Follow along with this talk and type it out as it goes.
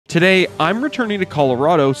Today, I'm returning to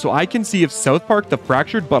Colorado so I can see if Southpark the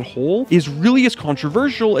Fractured But Whole is really as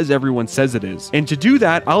controversial as everyone says it is. And to do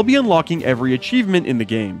that, I'll be unlocking every achievement in the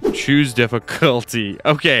game. Choose difficulty.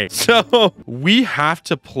 Okay, so we have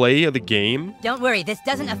to play the game. Don't worry, this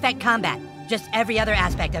doesn't affect combat. Just every other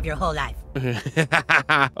aspect of your whole life.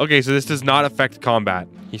 Okay, so this does not affect combat,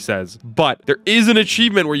 he says. But there is an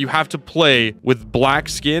achievement where you have to play with black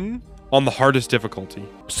skin on the hardest difficulty.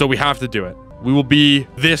 So we have to do it. We will be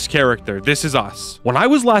this character. This is us. When I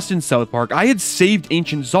was last in Southpark, I had saved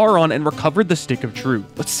ancient Zaron and recovered the Stick of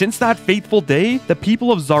Truth. But since that fateful day, the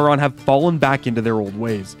people of Zaron have fallen back into their old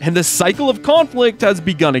ways, and the cycle of conflict has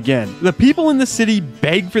begun again. The people in the city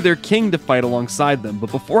beg for their king to fight alongside them,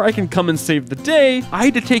 but before I can come and save the day, I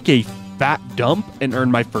had to take a fat dump and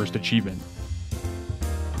earn my first achievement.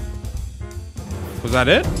 Was that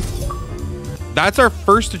it? That's our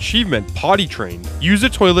first achievement, potty trained. Use a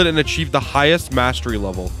toilet and achieve the highest mastery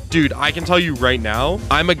level. Dude, I can tell you right now,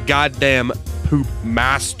 I'm a goddamn poop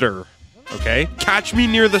master, okay? Catch me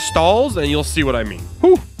near the stalls and you'll see what I mean.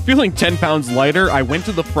 Whew. Feeling 10 pounds lighter, I went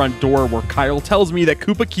to the front door where Kyle tells me that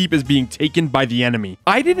Koopa Keep is being taken by the enemy.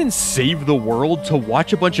 I didn't save the world to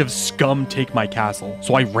watch a bunch of scum take my castle,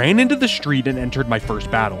 so I ran into the street and entered my first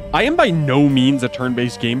battle. I am by no means a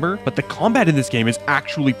turn-based gamer, but the combat in this game is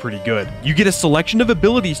actually pretty good. You get a selection of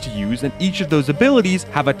abilities to use, and each of those abilities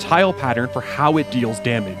have a tile pattern for how it deals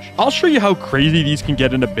damage. I'll show you how crazy these can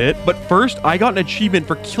get in a bit, but first, I got an achievement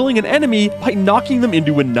for killing an enemy by knocking them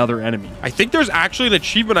into another enemy. I think there's actually an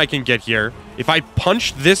achievement I can get here if I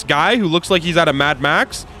punch this guy who looks like he's at a Mad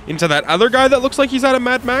Max into that other guy that looks like he's at a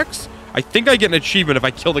Mad Max. I think I get an achievement if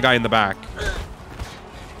I kill the guy in the back.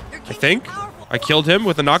 I think I killed him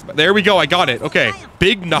with a knock. There we go. I got it. Okay.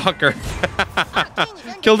 Big knocker.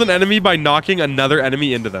 Killed an enemy by knocking another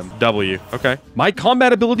enemy into them. W. Okay. My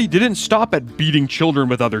combat ability didn't stop at beating children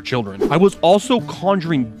with other children. I was also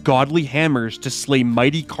conjuring godly hammers to slay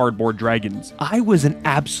mighty cardboard dragons. I was an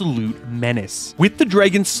absolute menace. With the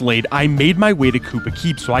dragon slayed, I made my way to Koopa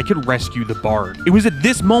Keep so I could rescue the bard. It was at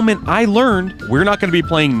this moment I learned we're not going to be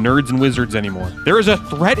playing Nerds and Wizards anymore. There is a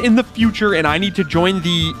threat in the future and I need to join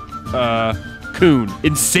the, Coon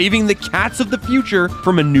in saving the cats of the future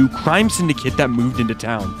from a new crime syndicate that moved into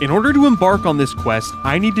town. In order to embark on this quest,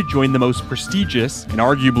 I need to join the most prestigious and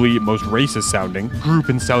arguably most racist sounding group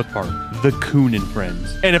in Southpark, the Coon and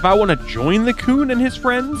Friends. And if I want to join the Coon and his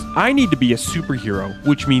friends, I need to be a superhero,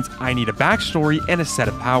 which means I need a backstory and a set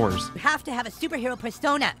of powers. You have to have a superhero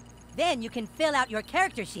persona. Then you can fill out your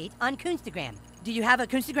character sheet on Coonstagram. Do you have a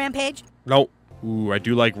Coonstagram page? No. Ooh, I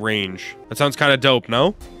do like range. That sounds kind of dope,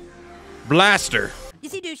 no? Blaster. You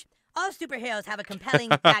see, douche, all superheroes have a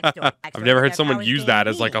compelling backstory. I've never heard someone use that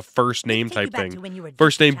as like a first name type thing.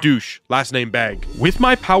 First name douche, last name bag. With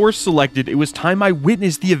my powers selected, it was time I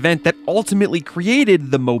witnessed the event that ultimately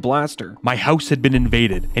created the Mo Blaster. My house had been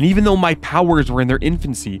invaded, and even though my powers were in their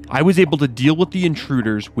infancy, I was able to deal with the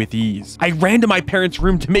intruders with ease. I ran to my parents'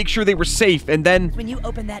 room to make sure they were safe, and then... When you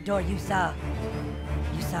opened that door, you saw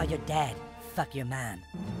your dad fuck your mom.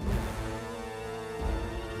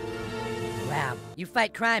 Wow, you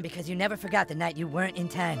fight crime because you never forgot the night you weren't in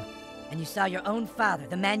time. And you saw your own father,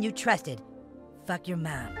 the man you trusted, fuck your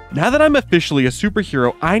mom. Now that I'm officially a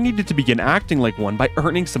superhero, I needed to begin acting like one by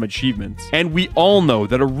earning some achievements. And we all know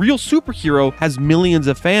that a real superhero has millions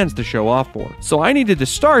of fans to show off for. So I needed to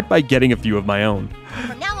start by getting a few of my own.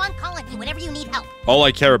 From now on, call on me whenever you need help. All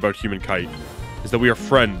I care about, Human Kite, is that we are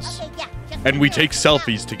friends. Okay, yeah. And we take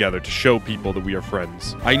selfies together to show people that we are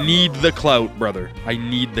friends. I need the clout, brother. I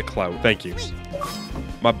need the clout. Thank you.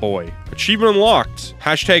 My boy. Achievement unlocked.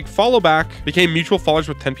 Hashtag follow back. Became mutual followers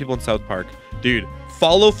with 10 people in Southpark. Dude,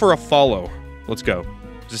 follow for a follow. Let's go.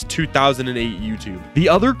 This is 2008 YouTube. The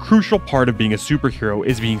other crucial part of being a superhero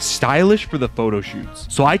is being stylish for the photo shoots.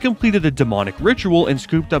 So I completed a demonic ritual and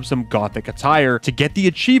scooped up some gothic attire to get the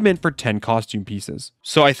achievement for 10 costume pieces.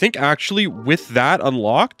 So I think actually with that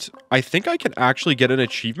unlocked, I think I can actually get an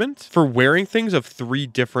achievement for wearing things of 3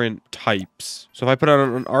 different types. So if I put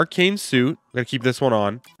on an arcane suit, I'm gonna keep this one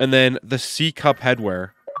on, and then the C cup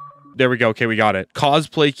headwear. There we go. Okay, we got it.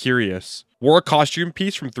 Cosplay curious. Wore a costume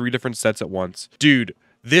piece from 3 different sets at once. Dude.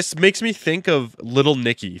 This makes me think of Little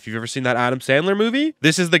Nicky. If you've ever seen that Adam Sandler movie,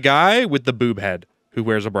 this is the guy with the boob head who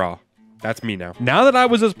wears a bra. That's me now. Now that I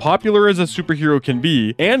was as popular as a superhero can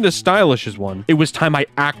be, and as stylish as one, it was time I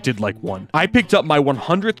acted like one. I picked up my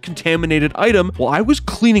 100th contaminated item while I was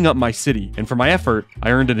cleaning up my city, and for my effort,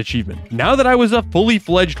 I earned an achievement. Now that I was a fully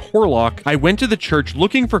fledged Horlock, I went to the church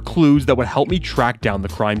looking for clues that would help me track down the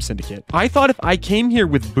crime syndicate. I thought if I came here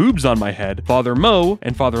with boobs on my head, Father Mo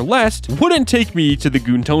and Father Lest wouldn't take me to the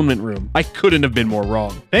Goontonement room. I couldn't have been more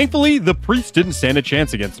wrong. Thankfully, the priest didn't stand a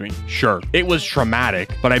chance against me. Sure, it was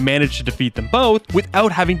traumatic, but I managed to defeat them both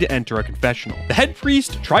without having to enter a confessional. The head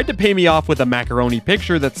priest tried to pay me off with a macaroni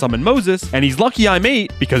picture that summoned Moses, and he's lucky I'm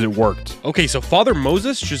 8 because it worked. Okay, so Father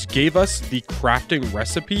Moses just gave us the crafting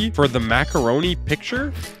recipe for the macaroni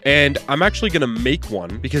picture, and I'm actually gonna make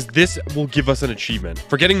one because this will give us an achievement.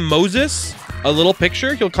 For getting Moses a little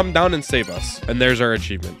picture, he'll come down and save us. And there's our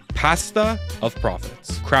achievement. Pasta of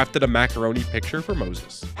Prophets. Crafted a macaroni picture for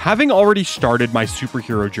Moses. Having already started my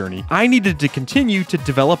superhero journey, I needed to continue to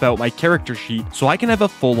develop out my character sheet so I can have a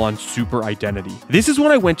full-on super identity. This is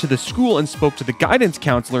when I went to the school and spoke to the guidance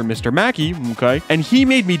counselor, Mr. Mackey, okay, and he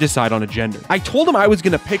made me decide on a gender. I told him I was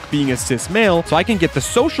gonna pick being a cis male so I can get the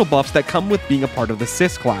social buffs that come with being a part of the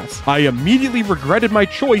cis class. I immediately regretted my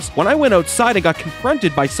choice when I went outside and got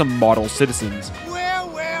confronted by some model citizens. Well,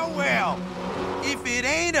 if it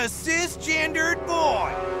ain't a cisgendered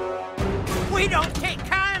boy. We don't take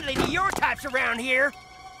kindly to your types around here.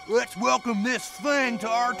 Let's welcome this thing to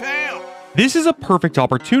our town. This is a perfect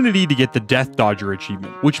opportunity to get the Death Dodger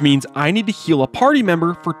achievement, which means I need to heal a party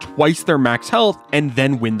member for twice their max health and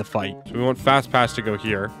then win the fight. So we want Fast Pass to go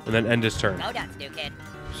here and then end his turn. Go nuts, new kid.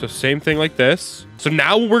 So same thing like this. So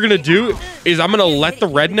now what we're gonna do is I'm gonna let the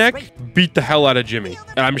redneck beat the hell out of Jimmy,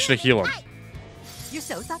 and I'm just gonna heal him. You're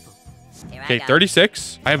so supple. Okay,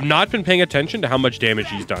 36. I have not been paying attention to how much damage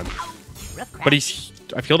he's done, but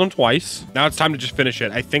I've healed him twice. Now it's time to just finish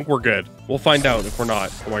it. I think we're good. We'll find out if we're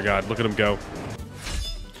not. Oh my God, look at him go.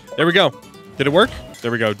 There we go. Did it work?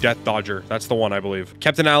 There we go. Death Dodger. That's the one, I believe.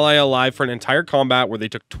 Kept an ally alive for an entire combat where they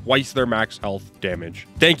took twice their max health damage.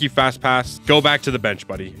 Thank you, Fast Pass. Go back to the bench,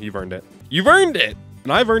 buddy. You've earned it. You've earned it.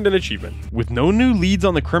 And I've earned an achievement. With no new leads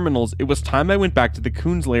on the criminals, it was time I went back to the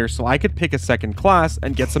Coon's lair so I could pick a second class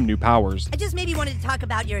and get some new powers. I just maybe wanted to talk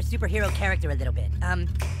about your superhero character a little bit.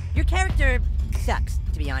 Your character sucks,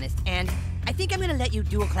 to be honest, and I think I'm gonna let you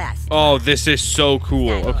dual class. Oh, this is so cool.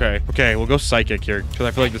 Okay, we'll go Psychic here, because I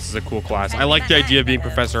feel like this is a cool class. I like the idea of being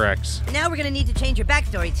Professor X. Now we're gonna need to change your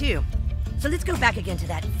backstory, too. So let's go back again to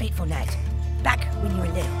that fateful night. Back when you were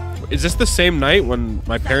little. Is this the same night when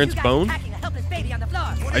my parents boned?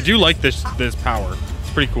 I do like this power.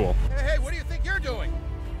 It's pretty cool. Hey, what do you think you're doing?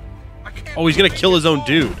 Oh, he's gonna kill his own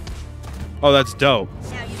dude. Oh, that's dope.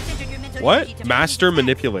 What? Master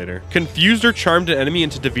Manipulator. Confused or charmed an enemy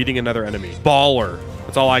into defeating another enemy. Baller.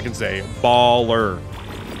 That's all I can say. Baller.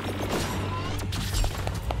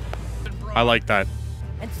 I like that.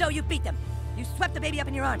 And so you beat them. You swept the baby up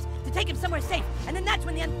in your arms to take him somewhere safe, and then that's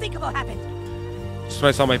when the unthinkable happened. Just when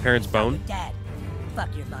I saw my parents bone. Dad,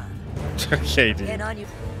 fuck your mom. Okay, dude. And on you.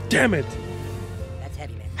 Damn it. That's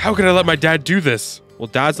heavy, man. How could I let my dad do this? Well,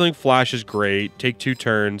 Dazzling Flash is great. Take 2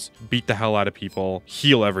 turns, beat the hell out of people,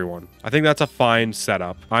 heal everyone. I think that's a fine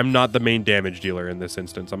setup. I'm not the main damage dealer in this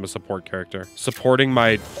instance. I'm a support character. Supporting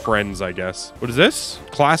my friends, I guess. What is this?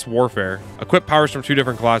 Class Warfare. Equip powers from 2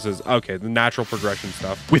 different classes. Okay, the natural progression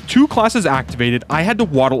stuff. With 2 classes activated, I had to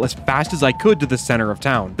waddle as fast as I could to the center of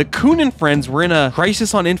town. The Coon and friends were in a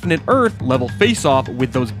Crisis on Infinite Earth level face-off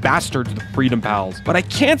with those bastards, the Freedom Pals. But I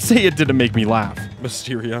can't say it didn't make me laugh.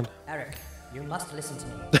 Mysterion. Eric, you must listen to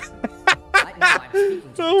me. Right now, I'm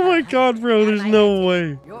speaking to Oh my God, bro, there's no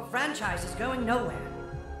way. Your franchise is going nowhere.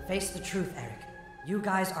 Face the truth, Eric. You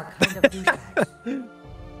guys are kind of douchebags.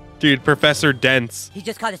 Dude, Professor Dents. He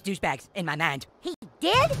just called us douchebags in my mind. He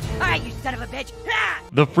did? Alright, you son of a bitch. Ah!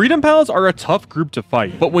 The Freedom Pals are a tough group to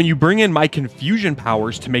fight, but when you bring in my confusion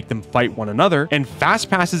powers to make them fight one another, and Fast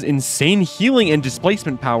Pass's insane healing and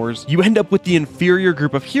displacement powers, you end up with the inferior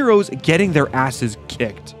group of heroes getting their asses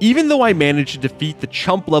kicked. Even though I managed to defeat the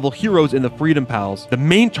chump level heroes in the Freedom Pals, the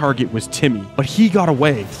main target was Timmy, but he got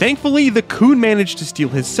away. Thankfully, the Coon managed to steal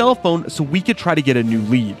his cell phone so we could try to get a new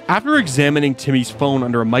lead. After examining Timmy's phone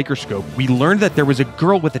under a microscope, we learned that there was a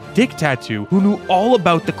girl with a dick tattoo who knew all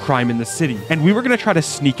about the crime in the city, and we were gonna try to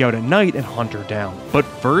sneak out at night and hunt her down. But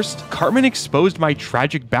first, Cartman exposed my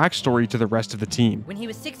tragic backstory to the rest of the team. When he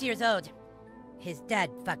was 6 years old, his dad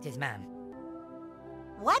fucked his mom.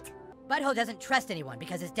 What? Butthole doesn't trust anyone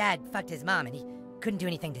because his dad fucked his mom and he couldn't do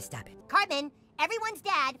anything to stop it. Cartman, everyone's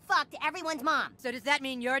dad fucked everyone's mom. So does that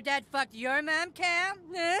mean your dad fucked your mom, Cam?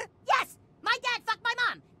 Huh? Yes, my dad fucked my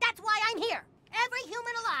mom. That's why I'm here. Every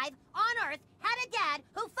human alive on Earth had a dad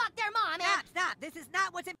who fucked their mom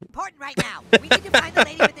right now. We need to find the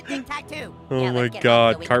lady with the dick tattoo. Oh Yeah, my let's get home so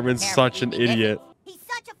God, we can Cartman's prepare such for an evening idiot. visit. He's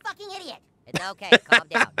such a fucking idiot. It's okay, calm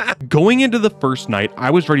down. Going into the first night,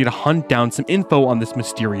 I was ready to hunt down some info on this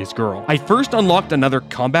mysterious girl. I first unlocked another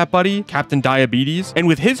combat buddy, Captain Diabetes, and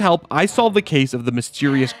with his help, I solved the case of the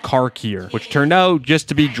mysterious car keyer, which turned out just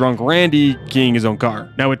to be drunk Randy keying his own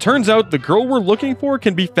car. Now, it turns out the girl we're looking for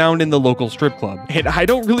can be found in the local strip club. And I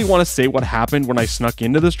don't really want to say what happened when I snuck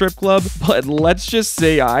into the strip club, but let's just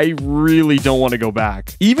say I really don't want to go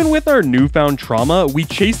back. Even with our newfound trauma, we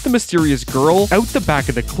chased the mysterious girl out the back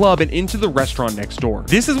of the club and into the restaurant next door.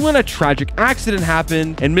 This is when a tragic accident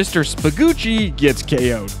happened and Mr. Spagucci gets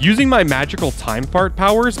KO'd. Using my magical time fart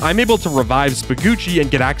powers, I'm able to revive Spagucci and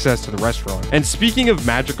get access to the restaurant. And speaking of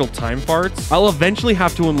magical time farts, I'll eventually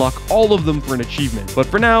have to unlock all of them for an achievement, but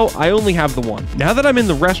for now, I only have the one. Now that I'm in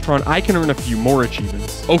the restaurant, I can earn a few more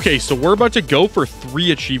achievements. Okay, so we're about to go for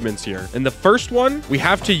 3 achievements here. And the first one, we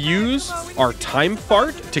have to use our time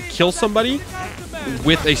fart to kill somebody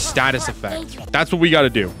with a status effect. That's what we got to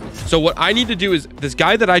do. So what I need to do is this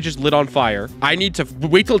guy that I just lit on fire, I need to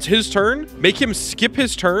wait till it's his turn, make him skip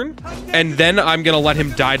his turn, and then I'm going to let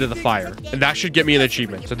him die to the fire. And that should get me an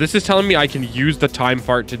achievement. So this is telling me I can use the time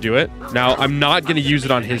fart to do it. Now, I'm not going to use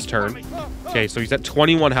it on his turn. Okay, so he's at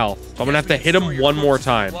 21 health. So I'm going to have to hit him one more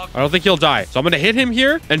time. I don't think he'll die. So I'm going to hit him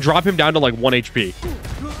here and drop him down to like 1 HP.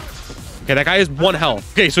 Okay, that guy has 1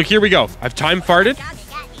 health. Okay, so here we go. I've time farted.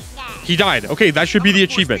 He died. Okay, that should be the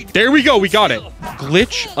achievement. There we go. We got it.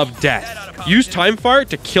 Glitch of death. Use time fart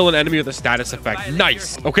to kill an enemy with a status effect.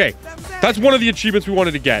 Nice. Okay, that's one of the achievements we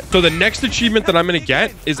wanted to get. So the next achievement that I'm going to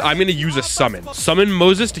get is I'm going to use a summon. Summon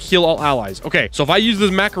Moses to heal all allies. Okay, so if I use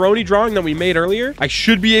this macaroni drawing that we made earlier, I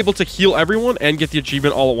should be able to heal everyone and get the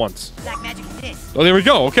achievement all at once. Oh, there we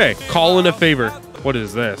go. Okay, call in a favor. What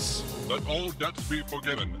is this? Let all debts be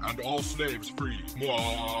forgiven and all slaves free.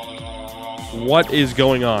 What is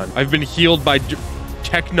going on? I've been healed by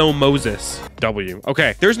Techno Moses. W.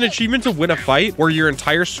 Okay, there's an achievement to win a fight where your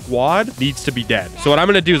entire squad needs to be dead. So what I'm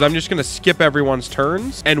going to do is I'm just going to skip everyone's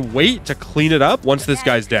turns and wait to clean it up once this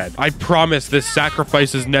guy's dead. I promise this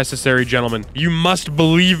sacrifice is necessary, gentlemen. You must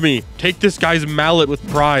believe me. Take this guy's mallet with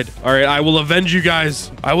pride. All right, I will avenge you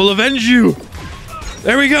guys. I will avenge you.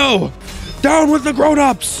 There we go. Down with the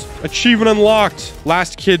grown-ups. Achievement unlocked.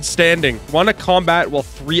 Last kid standing. Want to combat while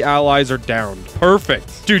 3 allies are down.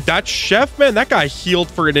 Perfect. Dude, that chef, man, that guy healed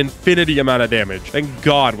for an infinity amount of damage. Thank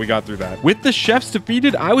God we got through that. With the chefs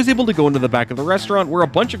defeated, I was able to go into the back of the restaurant where a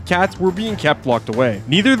bunch of cats were being kept locked away.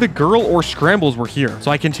 Neither the girl or Scrambles were here,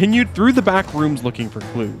 so I continued through the back rooms looking for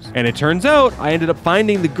clues. And it turns out I ended up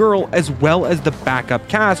finding the girl as well as the backup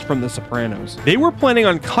cast from The Sopranos. They were planning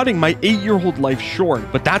on cutting my 8-year-old life short,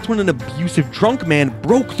 but that's when an abusive drunk man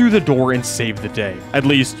broke through the door and saved the day. At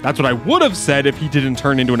least, that's what I would have said if he didn't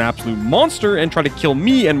turn into an absolute monster and try to kill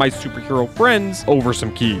me and my superhero friends over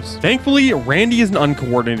some keys. Thankfully, Randy is an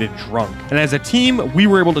uncoordinated drunk, and as a team, we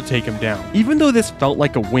were able to take him down. Even though this felt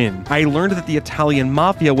like a win, I learned that the Italian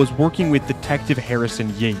mafia was working with Detective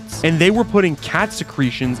Harrison Yates, and they were putting cat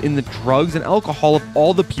secretions in the drugs and alcohol of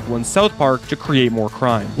all the people in Southpark to create more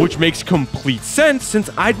crime, which makes complete sense since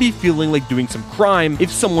I'd be feeling like doing some crime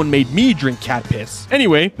if someone made me drink cat piss.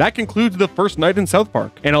 Anyway, that concludes the first night in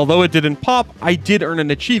Southpark, and although it didn't pop, I did earn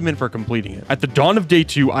an achievement for completing it. At the dawn of day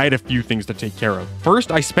 2, I had a few things to take care of.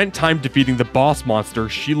 First, I spent time defeating the boss monster,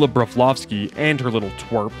 Sheila Broflovsky, and her little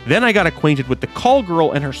twerp. Then I got acquainted with the call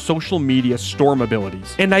girl and her social media storm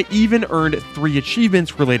abilities. And I even earned 3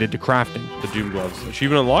 achievements related to crafting. The Doom Gloves.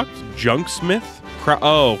 Achievement unlocked? Junksmith?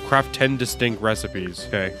 Craft 10 distinct recipes.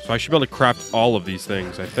 Okay, so I should be able to craft all of these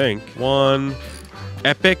things, I think. 1...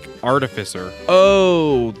 Epic Artificer.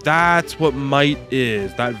 Oh, that's what might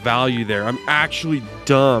is. That value there. I'm actually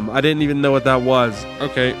dumb. I didn't even know what that was.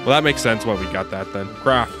 Okay, well, that makes sense why we got that then.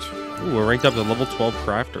 Craft. Ooh, we're ranked up to level 12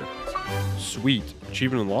 crafter. Sweet.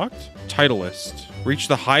 Achievement unlocked? Title list. Reach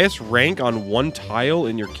the highest rank on 1 tile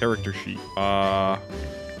in your character sheet. What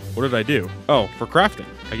did I do? Oh, for crafting.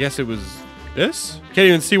 I guess it was this? Can't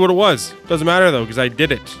even see what it was. Doesn't matter though, because I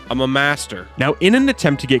did it. I'm a master. Now, in an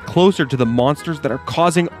attempt to get closer to the monsters that are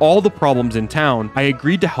causing all the problems in town, I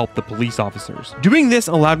agreed to help the police officers. Doing this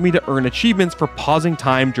allowed me to earn achievements for pausing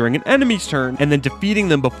time during an enemy's turn and then defeating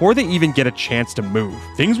them before they even get a chance to move.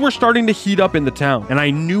 Things were starting to heat up in the town, and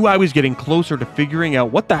I knew I was getting closer to figuring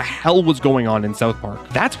out what the hell was going on in Southpark.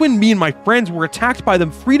 That's when me and my friends were attacked by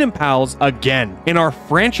them Freedom Pals again, and our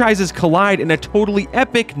franchises collide in a totally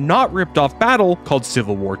epic, not ripped off battle called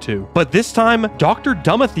Civil War II. But this time, Dr.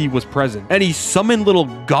 Dumothy was present, and he summoned little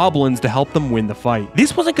goblins to help them win the fight.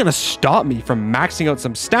 This wasn't gonna stop me from maxing out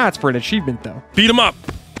some stats for an achievement though. Beat him up!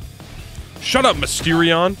 Shut up,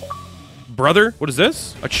 Mysterion! Brother, what is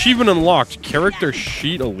this? Achievement unlocked. Character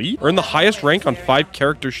sheet elite? Earn the highest rank on 5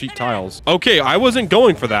 character sheet tiles. Okay, I wasn't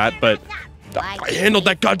going for that, but I handled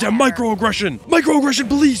that goddamn microaggression. Microaggression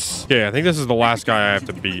police. Okay, I think this is the last guy I have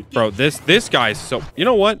to beat. Bro, this guy's so... You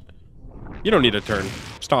know what? You don't need a turn.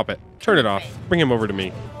 Stop it. Turn it off. Bring him over to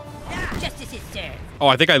me. Justice is served. Oh,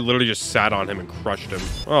 I think I literally just sat on him and crushed him.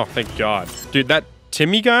 Oh, thank God. Dude, that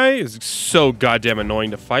Timmy guy is so goddamn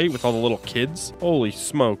annoying to fight with all the little kids. Holy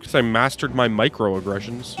smokes. I mastered my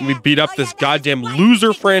microaggressions. We beat up this goddamn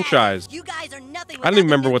loser franchise. You guys are nothing. I don't even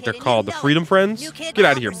remember what they're called. The Freedom Friends? Get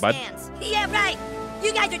out of here, bud. Yeah, right.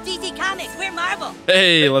 You guys are DC Comics. We're Marvel.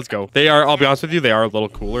 Hey, let's go. They are, I'll be honest with you, they are a little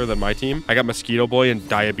cooler than my team. I got Mosquito Boy and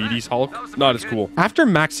Diabetes Hulk. Not as cool. After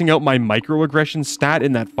maxing out my microaggression stat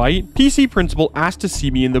in that fight, PC Principal asked to see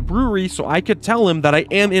me in the brewery so I could tell him that I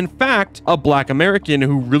am in fact a Black American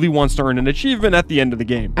who really wants to earn an achievement at the end of the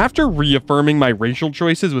game. After reaffirming my racial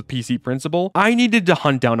choices with PC Principal, I needed to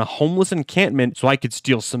hunt down a homeless encampment so I could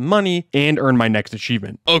steal some money and earn my next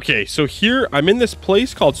achievement. Okay, so here I'm in this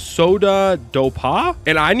place called Soda Dopa.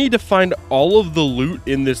 And I need to find all of the loot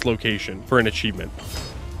in this location for an achievement.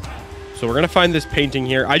 So we're going to find this painting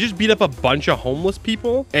here. I just beat up a bunch of homeless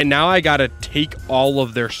people, and now I got to take all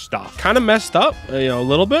of their stuff. Kind of messed up, you know, a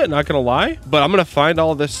little bit, not going to lie. But I'm going to find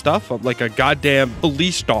all of this stuff like a goddamn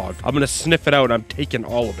police dog. I'm going to sniff it out, and I'm taking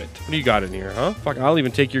all of it. What do you got in here, huh? Fuck, I'll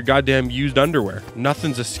even take your goddamn used underwear.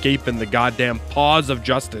 Nothing's escaping the goddamn paws of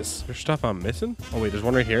justice. There's stuff I'm missing? Oh, wait, there's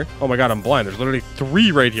one right here. Oh my God, I'm blind. There's literally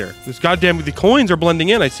 3 right here. This goddamn, the coins are blending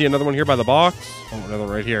in. I see another one here by the box. Oh, another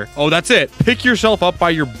one right here. Oh, that's it. Pick yourself up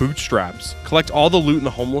by your bootstraps. Collect all the loot in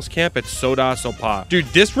the homeless camp at Soda Sopa. Dude,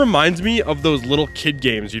 this reminds me of those little kid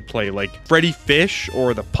games you'd play, like Freddy Fish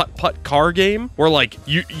or the Putt-Putt car game, where like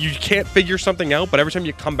you can't figure something out, but every time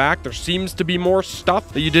you come back, there seems to be more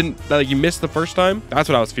stuff that you missed the first time. That's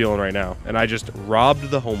what I was feeling right now. And I just robbed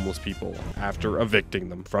the homeless people after evicting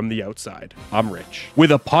them from the outside. I'm rich.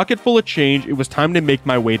 With a pocket full of change, it was time to make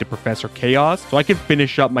my way to Professor Chaos so I could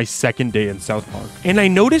finish up my second day in Southpark. And I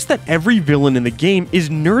noticed that every villain in the game is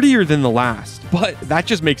nerdier than the last, but that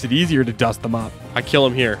just makes it easier to dust them up. I kill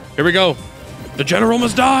him here. Here we go. The general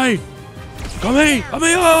must die. Come here! Come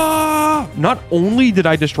here! Not only did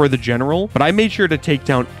I destroy the general, but I made sure to take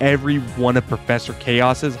down every one of Professor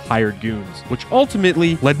Chaos's hired goons, which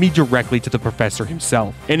ultimately led me directly to the professor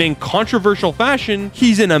himself. And in controversial fashion,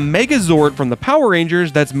 he's in a Megazord from the Power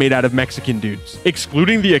Rangers that's made out of Mexican dudes.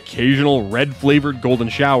 Excluding the occasional red-flavored golden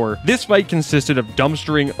shower, this fight consisted of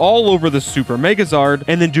dumpstering all over the Super Megazord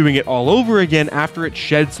and then doing it all over again after it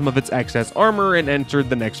shed some of its excess armor and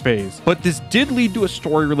entered the next phase. But this did lead to a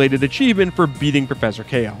story-related achievement for beating Professor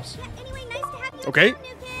Chaos. Okay.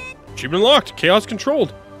 Achievement unlocked. Chaos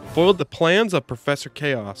controlled. Foiled the plans of Professor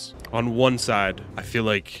Chaos. On one side, I feel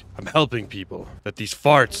like I'm helping people, that these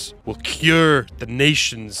farts will cure the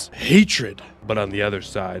nation's hatred. But on the other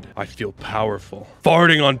side, I feel powerful.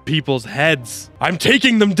 Farting on people's heads. I'm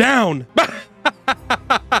taking them down.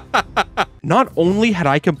 Not only had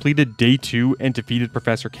I completed day 2 and defeated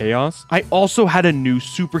Professor Chaos, I also had a new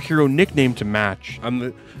superhero nickname to match.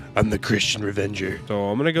 I'm the Christian Revenger. So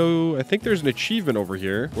I'm gonna go, I think there's an achievement over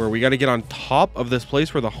here where we gotta get on top of this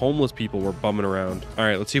place where the homeless people were bumming around. All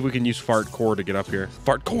right, let's see if we can use Fart Core to get up here.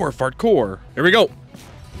 Fart Core, Fart Core. Here we go.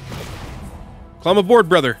 Climb aboard,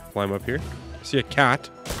 brother. Climb up here. I see a cat.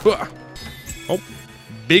 Oh,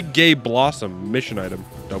 Big Gay Blossom mission item.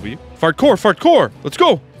 W. Fart Core, Fart Core. Let's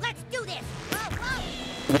go. Let's do this.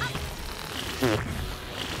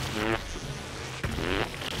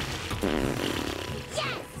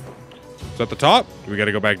 Is that the top? Do we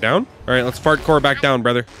gotta go back down? All right, let's Fart Core back down,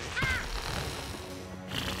 brother.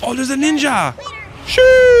 Oh, there's a ninja.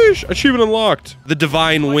 Sheesh. Achievement unlocked. The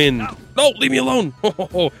Divine Wind. No, leave me alone.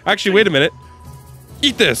 Actually, wait a minute.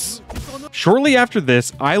 Eat this. Shortly after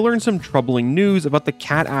this, I learned some troubling news about the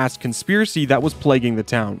cat-ass conspiracy that was plaguing the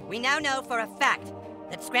town. We now know for a fact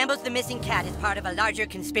that Scrambles the missing cat is part of a larger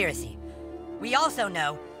conspiracy. We also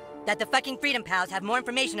know that the fucking Freedom Pals have more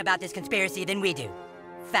information about this conspiracy than we do.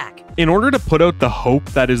 Fact. In order to put out the hope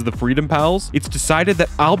that is the Freedom Pals, it's decided that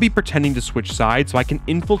I'll be pretending to switch sides so I can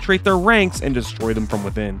infiltrate their ranks and destroy them from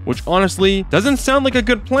within. Which honestly, doesn't sound like a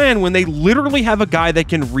good plan when they literally have a guy that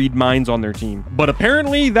can read minds on their team. But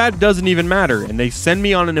apparently that doesn't even matter, and they send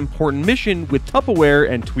me on an important mission with Tupperware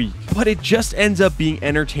and Tweak. but it just ends up being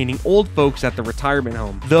entertaining old folks at the retirement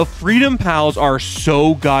home. The Freedom Pals are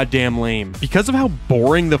so goddamn lame. Because of how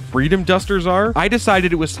boring the Freedom Dusters are, I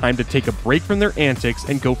decided it was time to take a break from their antics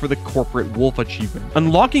and go for the Corporate Wolf achievement.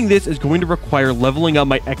 Unlocking this is going to require leveling up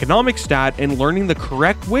my economic stat and learning the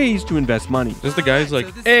correct ways to invest money. Just the guy's like,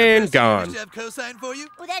 and gone. Cosign for you?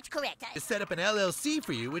 Oh, that's correct. To set up an LLC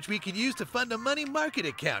for you, which we can use to fund a money market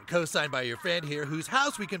account, co-signed by your friend here, whose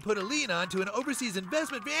house we can put a lien on to an overseas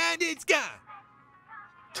investment, and it's gone.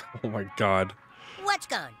 Oh my God. What's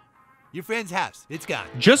gone? Your friend's house, it's gone.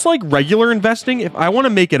 Just like regular investing, if I want to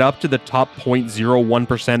make it up to the top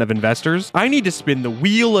 0.01% of investors, I need to spin the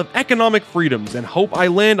wheel of economic freedoms and hope I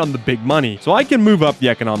land on the big money so I can move up the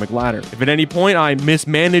economic ladder. If at any point I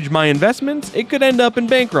mismanage my investments, it could end up in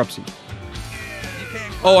bankruptcy.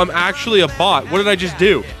 Oh, I'm actually a bot. What did I just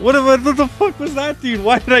do? What the fuck was that, dude?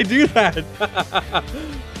 Why did I do that?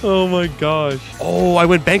 Oh my gosh. Oh, I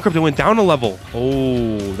went bankrupt and went down a level.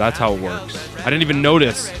 Oh, that's how it works. I didn't even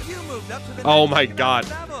notice. Oh my God.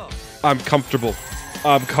 I'm comfortable.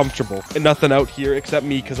 I'm comfortable. And nothing out here except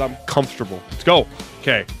me because I'm comfortable. Let's go.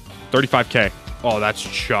 Okay. 35K. Oh, that's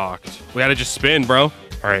chalked. We had to just spin, bro. All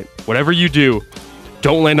right. Whatever you do,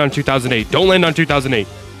 don't land on 2008. Don't land on 2008.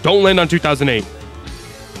 Don't land on 2008.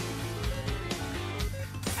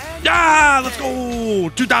 Yeah, let's go.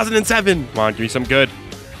 2007. Come on, give me some good.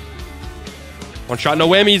 One shot, no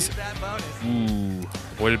whammies. Ooh,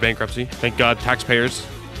 avoided bankruptcy. Thank God, taxpayers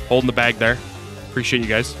holding the bag there. Appreciate you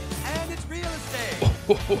guys. And it's real estate.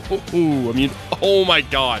 I mean, oh my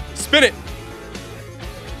God. Spin it.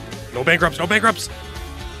 No bankrupts, no bankrupts.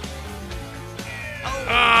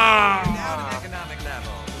 Down an economic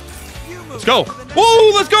level. Let's go.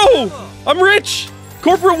 Whoa, let's go. I'm rich.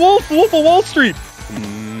 Corporate Wolf, Wolf of Wall Street.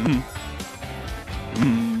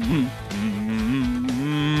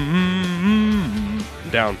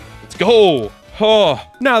 Down. Let's go. Oh,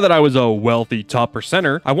 now that I was a wealthy top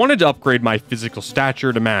percenter, I wanted to upgrade my physical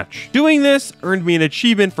stature to match. Doing this earned me an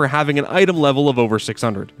achievement for having an item level of over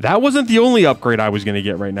 600. That wasn't the only upgrade I was going to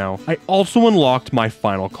get right now. I also unlocked my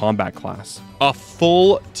final combat class. A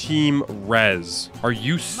full team res. Are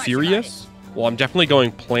you serious? Well, I'm definitely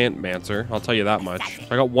going Plant Mancer. I'll tell you that much.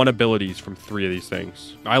 I got 1 abilities from 3 of these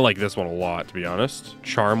things. I like this one a lot, to be honest.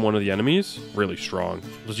 Charm one of the enemies. Really strong.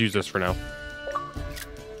 Let's use this for now.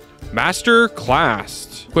 Master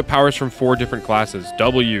classed. Equip powers from 4 different classes.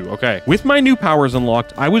 W. Okay. With my new powers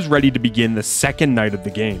unlocked, I was ready to begin the second night of the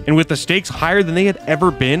game. And with the stakes higher than they had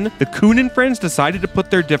ever been, the Coon and friends decided to put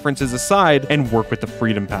their differences aside and work with the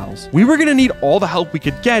Freedom Pals. We were going to need all the help we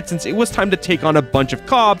could get since it was time to take on a bunch of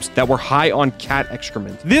cops that were high on cat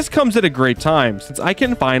excrement. This comes at a great time since I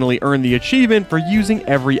can finally earn the achievement for using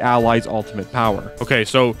every ally's ultimate power. Okay,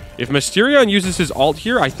 so if Mysterion uses his ult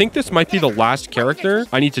here, I think this might be the last character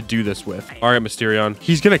I need to do this with. All right, Mysterion.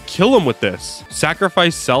 He's gonna kill him with this.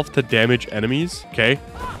 Sacrifice self to damage enemies. Okay.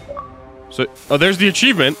 So, oh, there's the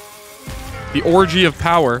achievement. The orgy of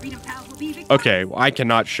power. Okay, well, I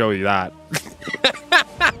cannot show you that.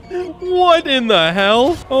 What in the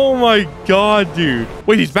hell? Oh my God, dude.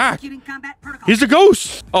 Wait, he's back. He's a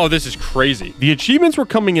ghost. Oh, this is crazy. The achievements were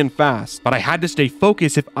coming in fast, but I had to stay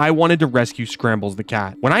focused if I wanted to rescue Scrambles the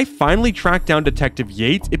cat. When I finally tracked down Detective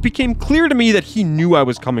Yates, it became clear to me that he knew I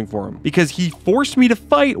was coming for him because he forced me to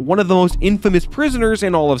fight one of the most infamous prisoners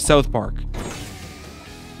in all of Southpark.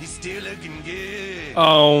 He's still looking good.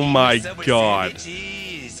 Oh my God.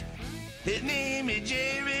 His name is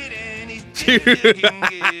Jared and he's Dude.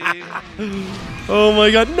 Oh my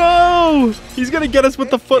God, no! He's gonna get us with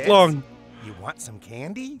the footlong. You want some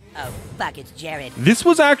candy? Oh, fuck, it's Jared. This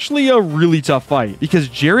was actually a really tough fight because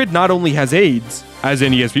Jared not only has AIDS, as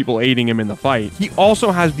in he has people aiding him in the fight, he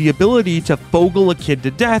also has the ability to fogle a kid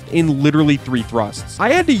to death in literally 3 thrusts. I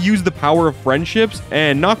had to use the power of friendships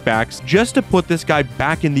and knockbacks just to put this guy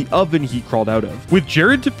back in the oven he crawled out of. With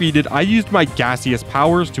Jared defeated, I used my gaseous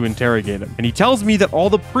powers to interrogate him, and he tells me that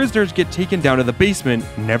all the prisoners get taken down to the basement,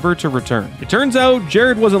 never to return. It turns out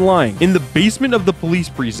Jared wasn't lying. In the basement of the police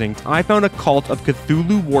precinct, I found a cult of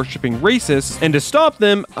Cthulhu-worshipping racists, and to stop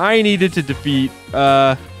them, I needed to defeat,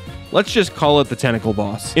 let's just call it the tentacle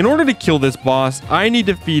boss. In order to kill this boss, I need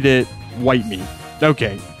to feed it white meat.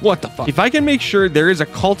 Okay, what the fuck? If I can make sure there is a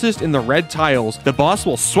cultist in the red tiles, the boss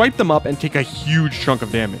will swipe them up and take a huge chunk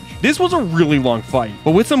of damage. This was a really long fight,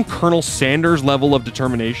 but with some Colonel Sanders level of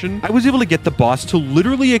determination, I was able to get the boss to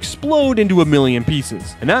literally explode into a million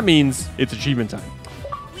pieces. And that means it's achievement time.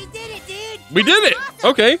 We did it, dude. We did it! Awesome.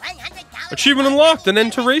 Okay. $100 Achievement unlocked, an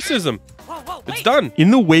end to racism. Whoa, whoa, It's done.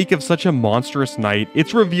 In the wake of such a monstrous night,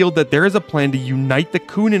 it's revealed that there is a plan to unite the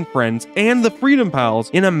Coon and Friends and the Freedom Pals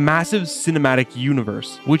in a massive cinematic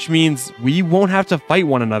universe, which means we won't have to fight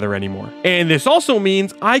one another anymore. And this also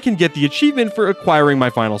means I can get the achievement for acquiring my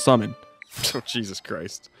final summon. Oh, Jesus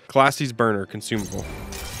Christ. Classy's Burner, consumable.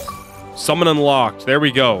 Summon unlocked. There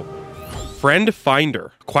we go. Friend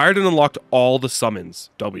Finder. Acquired and unlocked all the summons.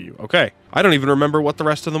 W. Okay. I don't even remember what the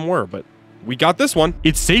rest of them were, but we got this one.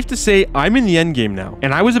 It's safe to say I'm in the end game now,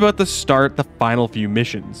 and I was about to start the final few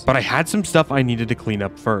missions, but I had some stuff I needed to clean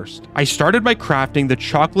up first. I started by crafting the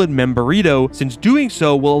chocolate memburrito, since doing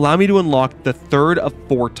so will allow me to unlock the third of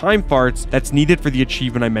 4 time farts that's needed for the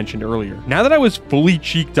achievement I mentioned earlier. Now that I was fully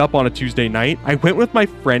cheeked up on a Tuesday night, I went with my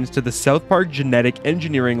friends to the Southpark Genetic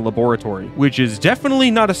Engineering Laboratory, which is definitely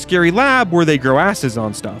not a scary lab where they grow asses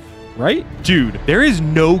on stuff, right? Dude, there is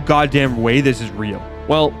no goddamn way this is real.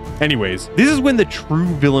 Well, anyways, this is when the true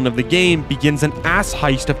villain of the game begins an ass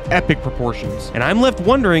heist of epic proportions, and I'm left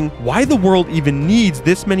wondering why the world even needs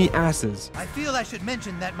this many asses. I feel I should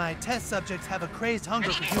mention that my test subjects have a crazed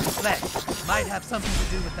hunger for human flesh. Might have something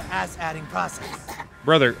to do with the ass-adding process.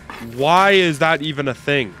 Brother, why is that even a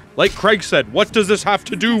thing? Like Craig said, what does this have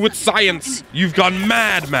to do with science? You've gone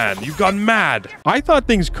mad, man. You've gone mad. I thought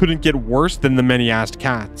things couldn't get worse than the many-assed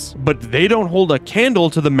cats, but they don't hold a candle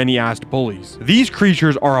to the many-assed bullies. These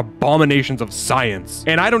creatures are abominations of science,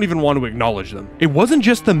 and I don't even want to acknowledge them. It wasn't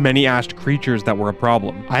just the many-assed creatures that were a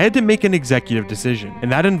problem. I had to make an executive decision,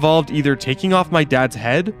 and that involved either taking off my dad's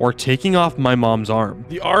head or taking off my mom's arm.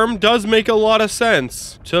 The arm does make a lot of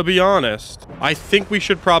sense, to be honest. I think we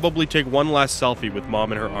should probably take one last selfie with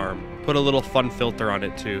mom and her arm. Put a little fun filter on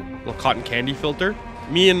it too. A little cotton candy filter.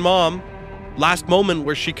 Me and mom. Last moment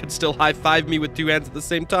where she could still high-five me with 2 hands at the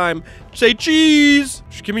same time. Say cheese!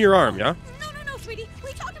 Just give me your arm, yeah? No, sweetie.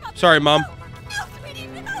 We talked about Sorry, Mom. No, sweetie,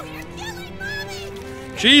 no, you're killing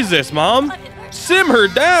Mommy. Jesus, Mom. Simmer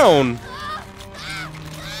down.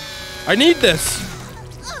 I need this.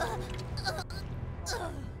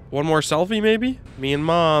 One more selfie, maybe? Me and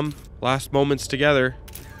Mom. Last moments together.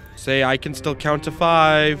 Say I can still count to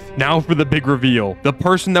 5. Now for the big reveal. The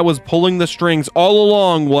person that was pulling the strings all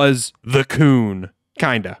along was the Coon.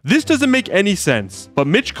 Kinda. This doesn't make any sense, but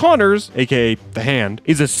Mitch Connors, aka the Hand,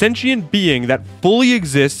 is a sentient being that fully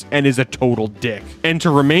exists and is a total dick. And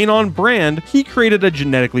to remain on brand, he created a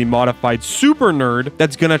genetically modified super nerd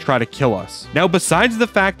that's gonna try to kill us. Now, besides the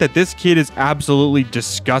fact that this kid is absolutely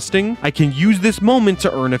disgusting, I can use this moment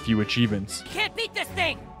to earn a few achievements. Can't beat this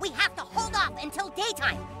thing! We have to hold off until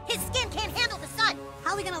daytime. His skin can't handle the sun.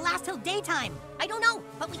 How are we gonna last till daytime? I don't know,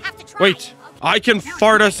 but we have to try. Wait, I can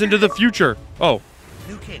fart us into the future. Oh.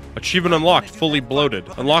 New kid. Achievement unlocked, fully bloated.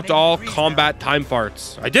 Unlocked all combat time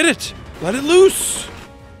farts. I did it! Let it loose!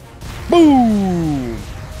 Boom!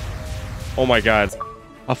 Oh my god.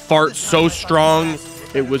 A fart so strong,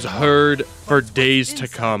 it was heard for days to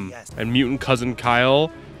come. And Mutant Cousin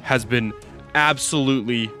Kyle has been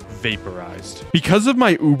absolutely vaporized. Because of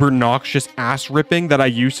my uber noxious ass ripping that I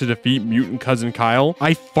used to defeat Mutant Cousin Kyle,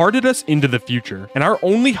 I farted us into the future, and our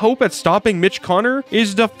only hope at stopping Mitch Connor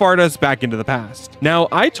is to fart us back into the past. Now,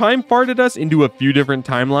 I time farted us into a few different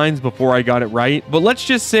timelines before I got it right, but let's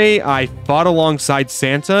just say I fought alongside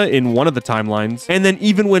Santa in one of the timelines, and then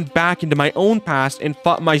even went back into my own past and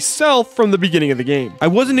fought myself from the beginning of the game. I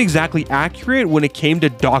wasn't exactly accurate when it came to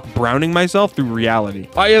Doc Browning myself through reality.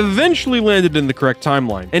 I eventually landed in the correct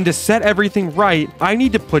timeline, and to set everything right, I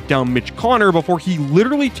need to put down Mitch Connor before he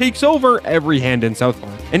literally takes over every hand in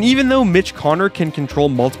Southpark. And even though Mitch Connor can control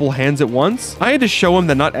multiple hands at once, I had to show him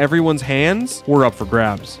that not everyone's hands were up for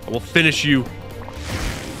grabs. I will finish you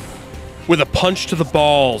with a punch to the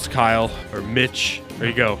balls, Kyle. Or Mitch. There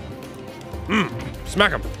you go.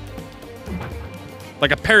 Smack him.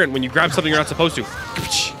 Like a parent when you grab something you're not supposed to.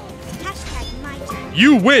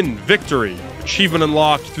 You win victory. Achievement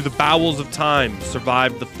unlocked through the bowels of time.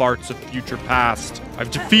 Survived the farts of future past.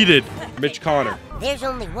 I've defeated Mitch Connor. There's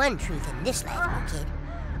only one truth in this life, my kid.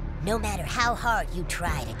 No matter how hard you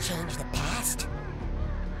try to change the past,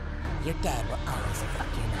 your dad will always fuck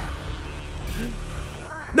your mom.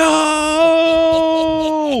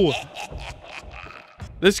 No!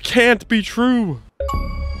 This can't be true.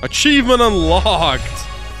 Achievement unlocked.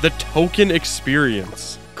 The token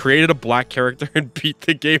experience. Created a black character and beat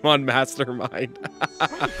the game on Mastermind.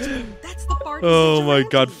 That's the fart. Oh my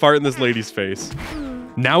god, fart in this lady's face.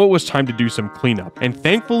 Now it was time to do some cleanup. And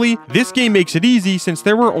thankfully, this game makes it easy since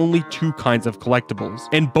there were only 2 kinds of collectibles,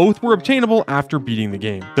 and both were obtainable after beating the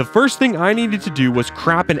game. The first thing I needed to do was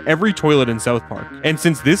crap in every toilet in South Park. And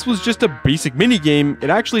since this was just a basic mini game, it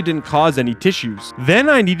actually didn't cause any tissues. Then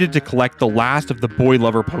I needed to collect the last of the boy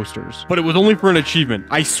lover posters, but it was only for an achievement.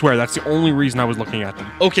 I swear that's the only reason I was looking at them.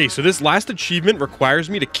 Okay, so this last achievement requires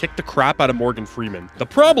me to kick the crap out of Morgan Freeman. The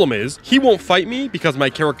problem is he won't fight me because my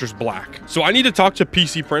character's black. So I need to talk to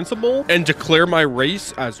PC Principal and declare my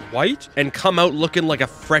race as white and come out looking like a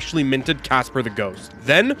freshly minted Casper the Ghost.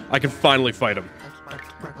 Then I can finally fight him.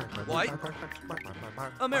 White.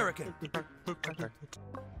 American.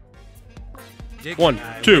 1,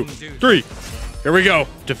 2, 3. Here we go.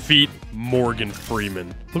 Defeat Morgan Freeman.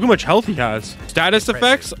 Look how much health he has. Status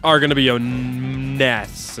effects are going to be a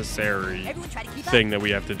necessary thing that we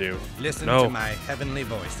have to do. Listen No. to my heavenly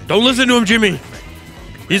voice. Don't listen to him, Jimmy.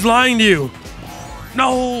 He's lying to you.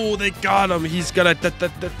 No, they got him. He's gonna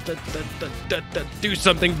do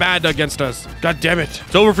something bad against us. God damn it.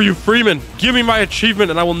 It's over for you, Freeman. Give me my achievement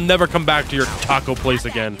and I will never come back to your taco place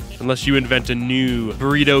again. Unless you invent a new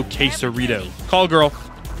burrito quesarito. Call girl.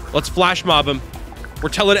 Let's flash mob him. We're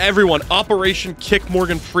telling everyone, Operation Kick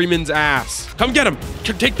Morgan Freeman's ass. Come get him.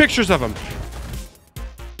 Take pictures of him.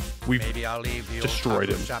 We've Maybe I'll leave the destroyed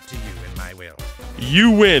old him. shop to you in my will.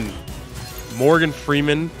 You win. Morgan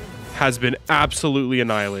Freeman has been absolutely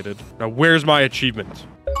annihilated. Now, where's my achievement?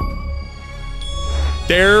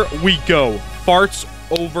 There we go. Farts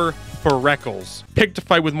over Freckles. Picked a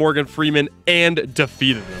fight with Morgan Freeman and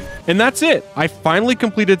defeated him. And that's it. I finally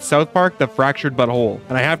completed South Park: The Fractured But Whole.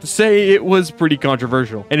 And I have to say, it was pretty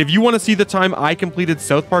controversial. And if you want to see the time I completed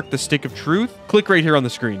South Park: The Stick of Truth, click right here on the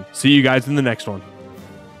screen. See you guys in the next one.